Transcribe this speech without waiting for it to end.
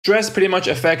Stress pretty much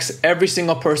affects every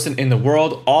single person in the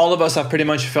world. All of us have pretty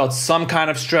much felt some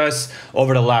kind of stress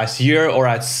over the last year or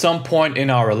at some point in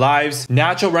our lives.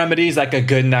 Natural remedies like a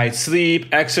good night's sleep,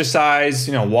 exercise,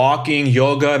 walking,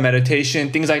 yoga,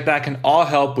 meditation, things like that can all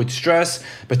help with stress.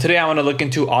 But today I want to look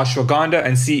into ashwagandha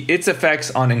and see its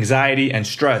effects on anxiety and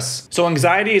stress. So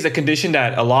anxiety is a condition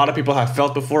that a lot of people have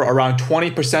felt before. Around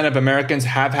 20% of Americans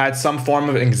have had some form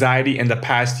of anxiety in the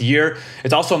past year.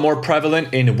 It's also more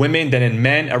prevalent in women than in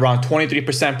men. Around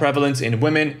 23% prevalence in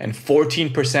women and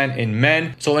 14% in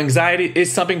men. So anxiety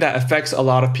is something that affects a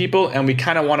lot of people, and we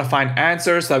kind of want to find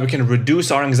answers so that we can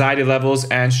reduce our anxiety levels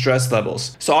and stress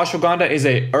levels. So ashwagandha is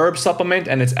a herb supplement,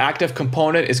 and its active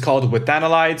component is called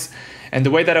withanolides. And the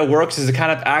way that it works is it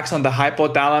kind of acts on the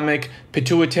hypothalamic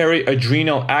pituitary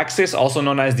adrenal axis, also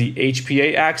known as the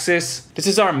HPA axis. This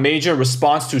is our major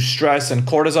response to stress and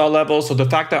cortisol levels. So the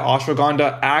fact that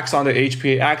ashwagandha acts on the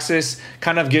HPA axis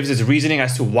kind of gives its reasoning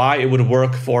as to why it would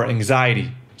work for anxiety.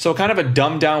 So kind of a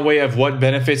dumbed down way of what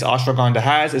benefits ashwagandha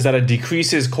has is that it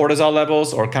decreases cortisol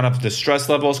levels, or kind of the stress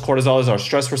levels. Cortisol is our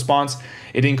stress response.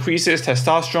 It increases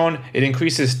testosterone, it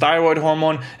increases thyroid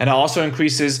hormone, and it also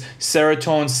increases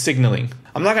serotonin signaling.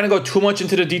 I'm not going to go too much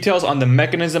into the details on the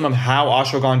mechanism of how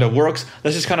ashwagandha works.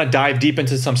 Let's just kind of dive deep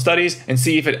into some studies and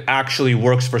see if it actually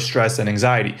works for stress and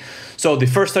anxiety. So the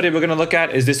first study we're going to look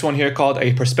at is this one here, called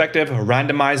a prospective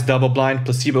randomized double-blind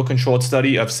placebo-controlled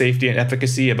study of safety and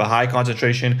efficacy of a high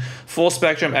concentration full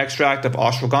spectrum extract of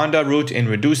ashwagandha root in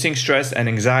reducing stress and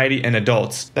anxiety in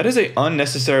adults. That is an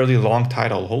unnecessarily long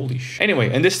title. Holy shit.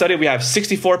 Anyway, in this study we have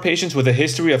 64 patients with a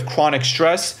history of chronic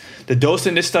stress. The dose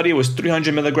in this study was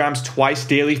 300 milligrams twice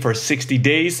daily for 60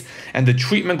 days, and the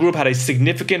treatment group had a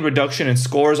significant reduction in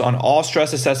scores on all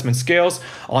stress assessment scales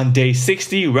on day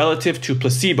 60 relative to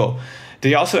placebo.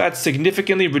 They also had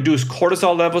significantly reduced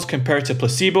cortisol levels compared to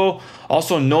placebo.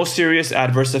 Also, no serious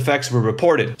adverse effects were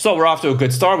reported. So we're off to a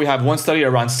good start. We have one study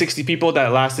around 60 people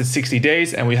that lasted 60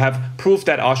 days, and we have proof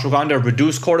that ashwagandha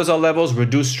reduced cortisol levels,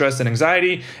 reduced stress and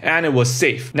anxiety, and it was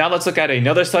safe. Now let's look at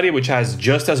another study which has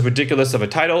just as ridiculous of a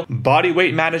title: Body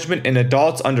Weight Management in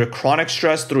Adults Under Chronic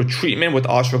Stress Through Treatment with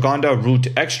Ashwagandha Root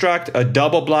Extract, a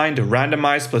double-blind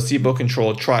randomized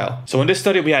placebo-controlled trial. So in this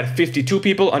study we had 52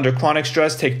 people under chronic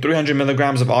stress take 300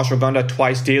 milligrams of ashwagandha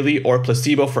twice daily or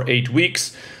placebo for 8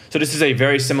 weeks. So this is a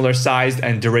very similar sized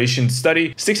and duration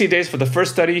study. 60 days for the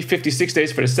first study, 56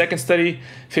 days for the second study,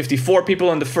 54 people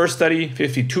in the first study,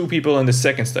 52 people in the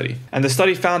second study. And the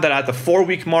study found that at the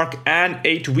 4-week mark and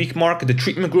 8-week mark, the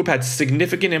treatment group had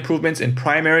significant improvements in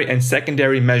primary and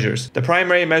secondary measures. The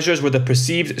primary measures were the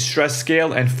perceived stress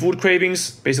scale and food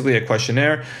cravings, basically a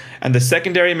questionnaire. And the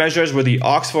secondary measures were the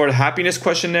Oxford Happiness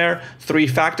Questionnaire,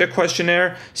 3-factor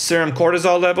questionnaire, serum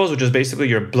cortisol levels, which is basically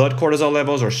your blood cortisol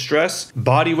levels or stress,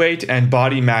 body weight, and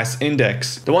body mass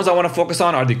index. The ones I want to focus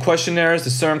on are the questionnaires, the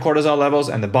serum cortisol levels,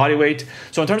 and the body weight.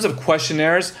 So in terms of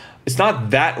questionnaires, it's not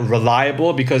that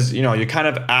reliable because, you're kind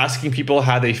of asking people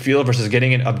how they feel versus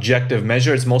getting an objective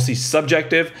measure. It's mostly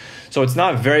subjective. So it's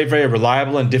not very, very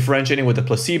reliable in differentiating with the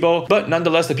placebo. But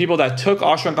nonetheless, the people that took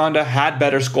ashwagandha had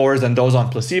better scores than those on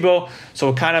placebo. So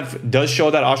it kind of does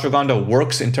show that ashwagandha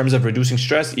works in terms of reducing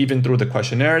stress, even through the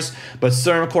questionnaires. But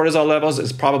serum cortisol levels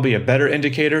is probably a better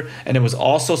indicator, and it was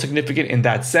also significant in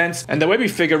that sense. And the way we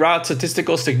figure out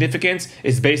statistical significance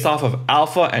is based off of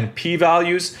alpha and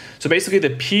p-values. So basically the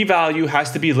p-value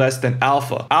has to be less than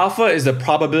alpha. Alpha is the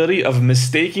probability of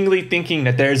mistakenly thinking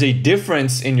that there is a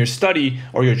difference in your study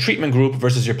or your treatment group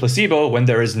versus your placebo when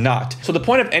there is not. So the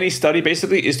point of any study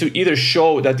basically is to either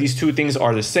show that these two things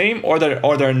are the same or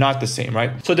they're not the same,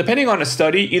 right? So depending on a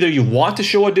study, either you want to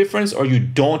show a difference or you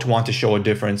don't want to show a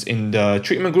difference in the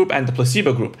treatment group and the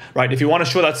placebo group, right? If you want to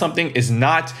show that something is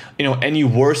not, any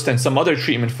worse than some other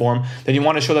treatment form, then you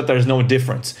want to show that there's no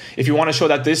difference. If you want to show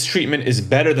that this treatment is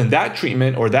better than that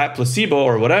treatment or that placebo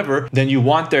or whatever, then you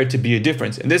want there to be a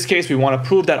difference. In this case, we want to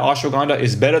prove that ashwagandha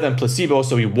is better than placebo,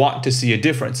 so we want to see a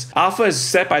difference. Alpha is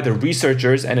set by the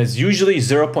researchers and is usually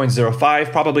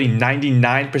 0.05. Probably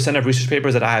 99% of research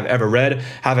papers that I have ever read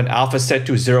have an alpha set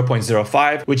to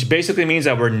 0.05, which basically means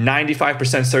that we're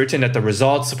 95% certain that the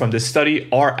results from this study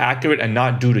are accurate and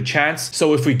not due to chance.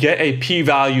 So if we get a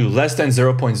p-value less than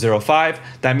 0.05,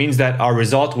 that means that our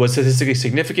result was statistically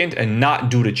significant and not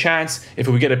due to chance. If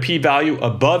we get a p-value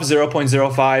above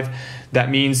 0.05, that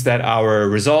means that our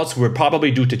results were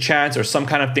probably due to chance or some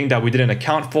kind of thing that we didn't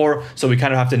account for. So we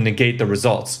kind of have to negate the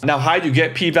results. Now, how you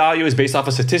get p-value is based off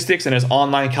of statistics, and there's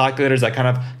online calculators that kind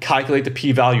of calculate the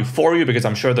p-value for you, because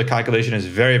I'm sure the calculation is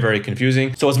very, very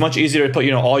confusing. So it's much easier to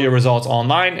put, all your results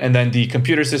online, and then the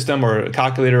computer system or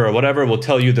calculator or whatever will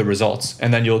tell you the results.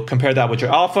 And then you'll compare that with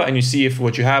your alpha and you see if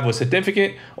what you have was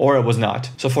significant or it was not.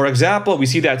 So for example, we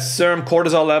see that serum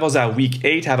cortisol levels at week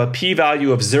 8 have a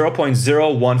p-value of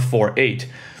 0.0148,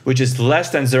 which is less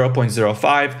than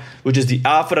 0.05, which is the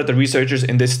alpha that the researchers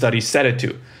in this study set it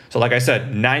to. So like I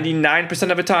said,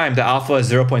 99% of the time, the alpha is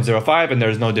 0.05, and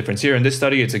there's no difference here. In this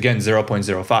study, it's again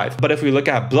 0.05. But if we look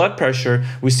at blood pressure,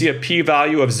 we see a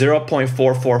p-value of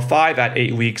 0.445 at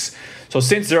 8 weeks. So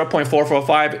since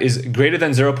 0.445 is greater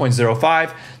than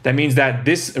 0.05, that means that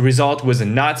this result was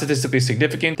not statistically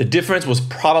significant. The difference was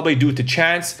probably due to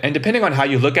chance. And depending on how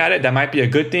you look at it, that might be a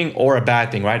good thing or a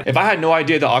bad thing, right? If I had no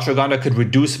idea that ashwagandha could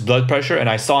reduce blood pressure and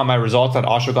I saw in my results that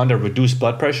ashwagandha reduced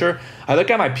blood pressure, I look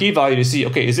at my p-value to see,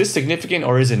 okay, is this significant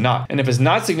or is it not? And if it's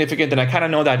not significant, then I kind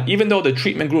of know that even though the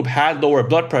treatment group had lower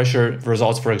blood pressure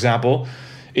results, for example,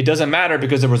 it doesn't matter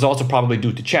because the results are probably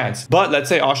due to chance. But let's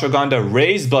say ashwagandha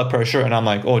raised blood pressure and I'm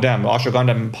like, oh damn,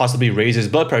 ashwagandha possibly raises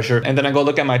blood pressure. And then I go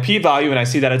look at my p-value and I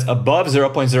see that it's above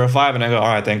 0.05 and I go, all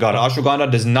right, thank God. Ashwagandha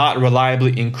does not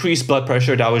reliably increase blood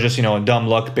pressure. That was just, dumb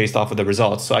luck based off of the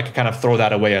results. So I could kind of throw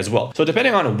that away as well. So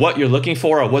depending on what you're looking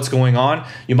for or what's going on,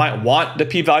 you might want the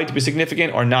p-value to be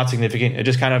significant or not significant. It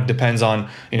just kind of depends on,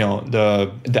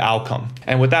 the outcome.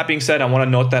 And with that being said, I want to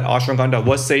note that ashwagandha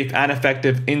was safe and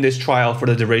effective in this trial for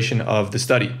the duration of the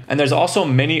study. And there's also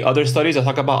many other studies that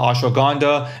talk about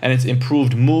ashwagandha and its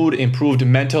improved mood, improved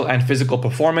mental and physical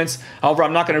performance. However,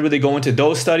 I'm not going to really go into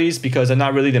those studies because they're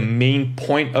not really the main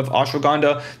point of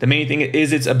ashwagandha. The main thing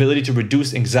is its ability to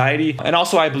reduce anxiety. And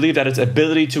also I believe that its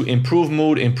ability to improve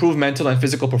mood, improve mental and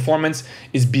physical performance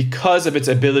is because of its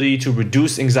ability to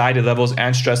reduce anxiety levels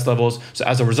and stress levels. So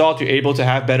as a result, you're able to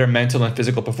have better mental and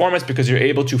physical performance because you're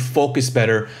able to focus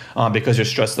better because your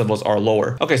stress levels are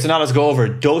lower. Okay, so now let's go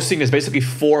over dosing. There's basically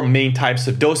 4 main types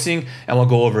of dosing, and we'll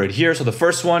go over it here. So the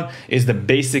first one is the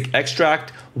basic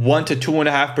extract, 1 to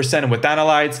 2.5% with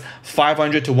analytes,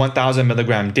 500 to 1000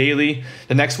 milligram daily.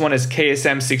 The next one is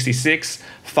KSM 66,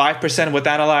 5% with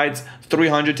analytes,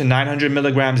 300 to 900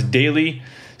 milligrams daily.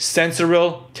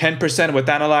 Sensoril, 10% with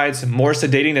analytes, more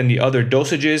sedating than the other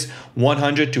dosages,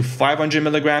 100 to 500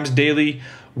 milligrams daily.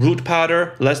 Root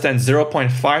powder, less than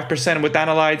 0.5% with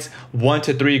analytes, 1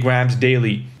 to 3 grams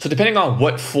daily. So depending on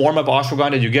what form of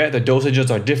ashwagandha you get, the dosages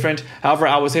are different. However,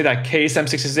 I would say that KSM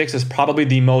 66 is probably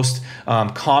the most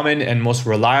common and most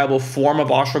reliable form of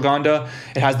ashwagandha.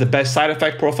 It has the best side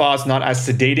effect profile. It's not as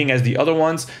sedating as the other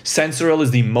ones. Sensoril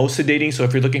is the most sedating. So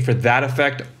if you're looking for that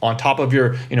effect on top of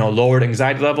your lowered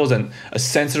anxiety levels, then a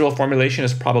Sensoril formulation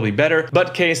is probably better.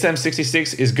 But KSM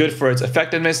 66 is good for its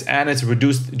effectiveness and its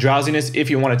reduced drowsiness if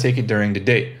you want to take it during the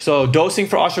day. So dosing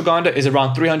for ashwagandha is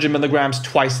around 300 milligrams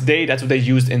twice a day. That's what they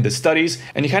used in the studies.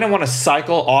 And you kind of want to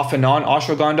cycle off and on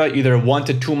ashwagandha, either 1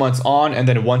 to 2 months on and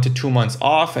then 1 to 2 months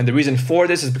off. And the reason for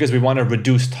this is because we want to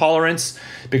reduce tolerance,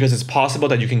 because it's possible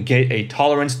that you can get a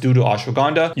tolerance due to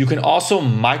ashwagandha. You can also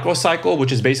microcycle,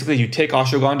 which is basically you take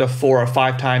ashwagandha 4 or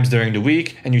 5 times during the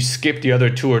week and you skip the other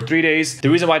 2 or 3 days.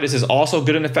 The reason why this is also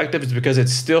good and effective is because it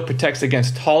still protects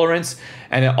against tolerance,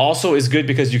 and it also is good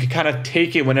because you can kind of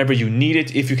take it whenever you need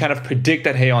it. If you kind of predict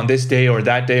that, hey, on this day or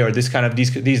that day or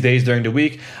these days during the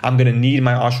week, I'm gonna need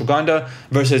my ashwagandha,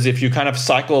 versus if you kind of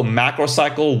macro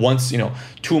cycle once,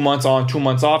 2 months on, 2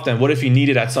 months off, then what if you need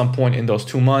it at some point in those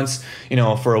 2 months,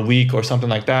 for a week or something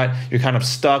like that? You're kind of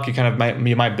stuck.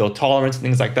 You might build tolerance,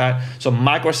 things like that. So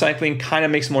microcycling kind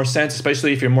of makes more sense,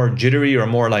 especially if you're more jittery or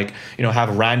more like,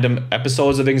 have random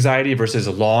episodes of anxiety versus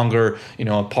longer,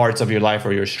 parts of your life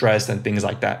where you're stressed and things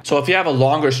like that. So if you have a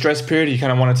longer stress period, you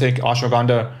kind of want to take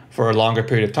ashwagandha for a longer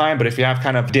period of time. But if you have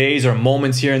kind of days or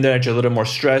moments here and there that you're a little more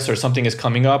stressed or something is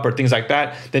coming up or things like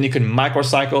that, then you can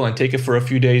microcycle and take it for a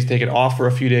few days, take it off for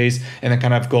a few days, and then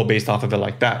kind of go based off of it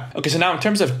like that. Okay, so now in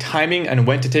terms of timing and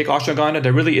when to take ashwagandha,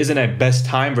 there really isn't a best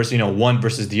time versus, one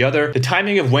versus the other. The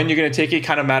timing of when you're going to take it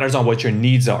kind of matters on what your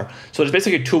needs are. So there's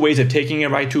basically 2 ways of taking it,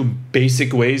 right? 2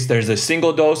 basic ways. There's a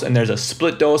single dose and there's a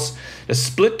split dose. The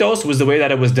split dose was the way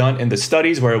that it was done in the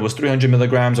studies, where it was 300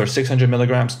 milligrams or 600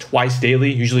 milligrams twice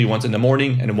daily, usually usually once in the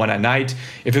morning and one at night.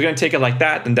 If you're gonna take it like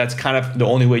that, then that's kind of the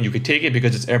only way you could take it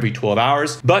because it's every 12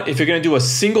 hours. But if you're gonna do a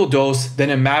single dose, then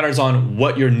it matters on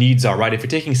what your needs are, right? If you're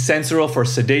taking Sensoril for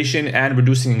sedation and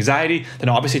reducing anxiety, then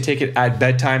obviously take it at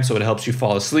bedtime so it helps you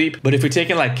fall asleep. But if you're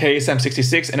taking like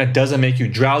KSM-66 and it doesn't make you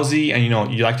drowsy and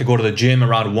you like to go to the gym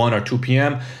around 1 or 2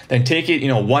 p.m., then take it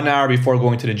 1 hour before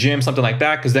going to the gym, something like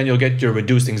that, because then you'll get your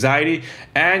reduced anxiety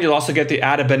and you'll also get the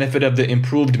added benefit of the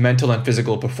improved mental and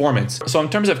physical performance. So in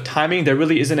terms of timing, there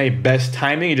really isn't a best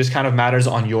timing. It just kind of matters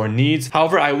on your needs.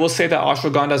 However, I will say that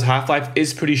ashwagandha's half-life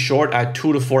is pretty short at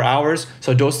 2 to 4 hours.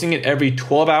 So dosing it every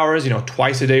 12 hours,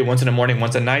 twice a day, once in the morning,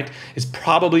 once at night, is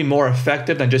probably more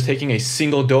effective than just taking a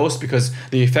single dose because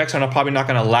the effects are probably not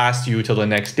going to last you till the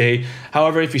next day.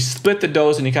 However, if you split the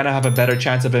dose, and you kind of have a better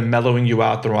chance of it mellowing you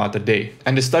out throughout the day.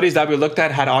 And the studies that we looked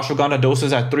at had ashwagandha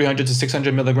doses at 300 to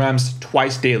 600 milligrams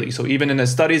twice daily. So even in the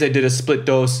studies, they did a split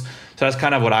dose. So that's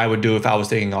kind of what I would do if I was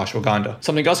taking ashwagandha.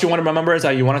 Something else you want to remember is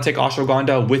that you want to take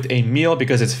ashwagandha with a meal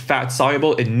because it's fat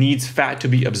soluble. It needs fat to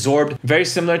be absorbed. Very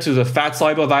similar to the fat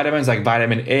soluble vitamins like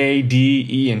vitamin A, D,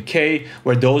 E, and K,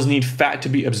 where those need fat to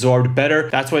be absorbed better.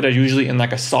 That's why they're usually in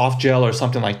like a soft gel or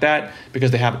something like that because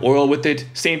they have oil with it.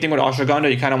 Same thing with ashwagandha.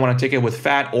 You kind of want to take it with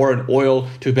fat or an oil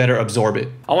to better absorb it.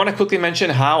 I want to quickly mention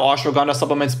how ashwagandha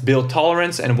supplements build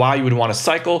tolerance and why you would want to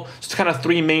cycle. So it's kind of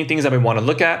 3 main things that we want to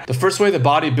look at. The first way the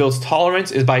body builds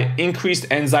tolerance is by increased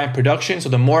enzyme production. So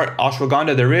the more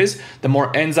ashwagandha there is, the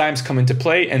more enzymes come into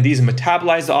play, and these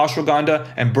metabolize the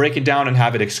ashwagandha and break it down and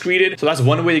have it excreted. So that's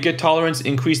one way to get tolerance: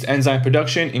 increased enzyme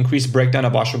production, increased breakdown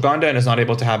of ashwagandha, and it's not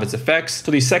able to have its effects.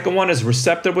 So the second one is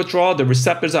receptor withdrawal. The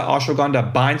receptors that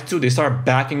ashwagandha binds to, they start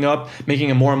backing up, making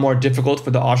it more and more difficult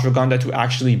for the ashwagandha to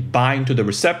actually bind to the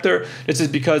receptor. This is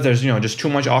because there's just too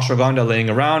much ashwagandha laying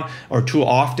around or too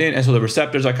often, and so the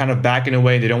receptors are kind of backing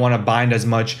away. They don't want to bind as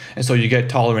much, and so you get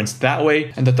tolerance that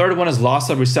way. And the third one is loss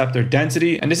of receptor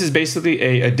density, and this is basically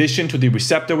a addition to the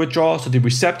receptor withdrawal. So the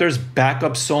receptors back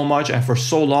up so much and for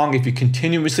so long if you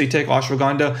continuously take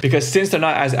ashwagandha, because since they're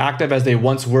not as active as they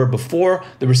once were before,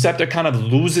 the receptor kind of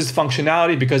loses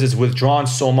functionality because it's withdrawn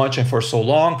so much and for so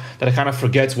long that it kind of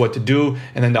forgets what to do,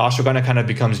 and then the ashwagandha kind of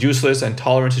becomes useless and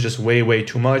tolerance is just way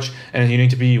too much, and you need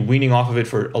to be weaning off of it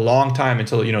for a long time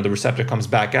until the receptor comes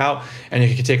back out and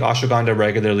you can take ashwagandha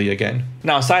regularly again.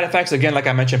 Now, side effects, again, like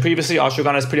I mentioned previously,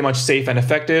 ashwagandha is pretty much safe and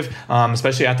effective,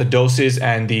 especially at the doses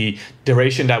and the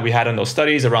duration that we had in those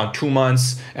studies, around 2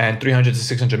 months and 300 to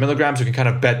 600 milligrams. You can kind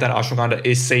of bet that ashwagandha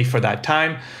is safe for that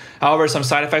time. However, some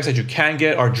side effects that you can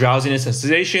get are drowsiness and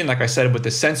sedation. Like I said, with the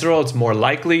Sensoril, it's more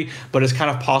likely, but it's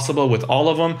kind of possible with all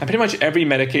of them. And pretty much every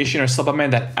medication or supplement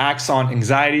that acts on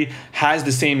anxiety has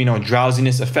the same,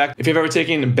 drowsiness effect. If you've ever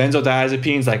taken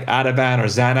benzodiazepines like Ativan or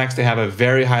Xanax, they have a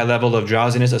very high level of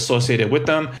drowsiness associated with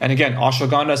them. And again,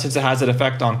 ashwagandha, since it has an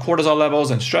effect on cortisol levels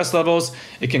and stress levels,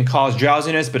 it can cause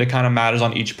drowsiness, but it kind of matters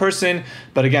on each person.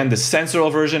 But again, the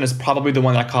Sensoril version is probably the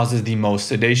one that causes the most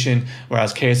sedation,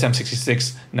 whereas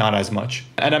KSM-66, not as much.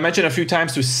 And I mentioned a few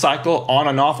times to cycle on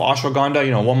and off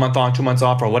ashwagandha, 1 month on, 2 months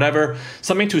off, or whatever.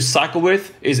 Something to cycle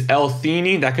with is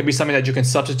L-theanine. That could be something that you can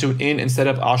substitute in instead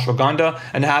of ashwagandha,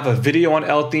 and I have a video on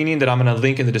L-theanine that I'm going to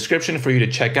link in the description for you to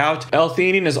check out.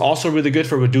 L-theanine is also really good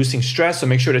for reducing stress, so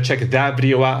make sure to check that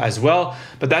video out as well.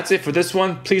 But that's it for this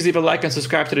one. Please leave a like and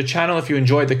subscribe to the channel if you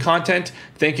enjoyed the content.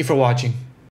 Thank you for watching.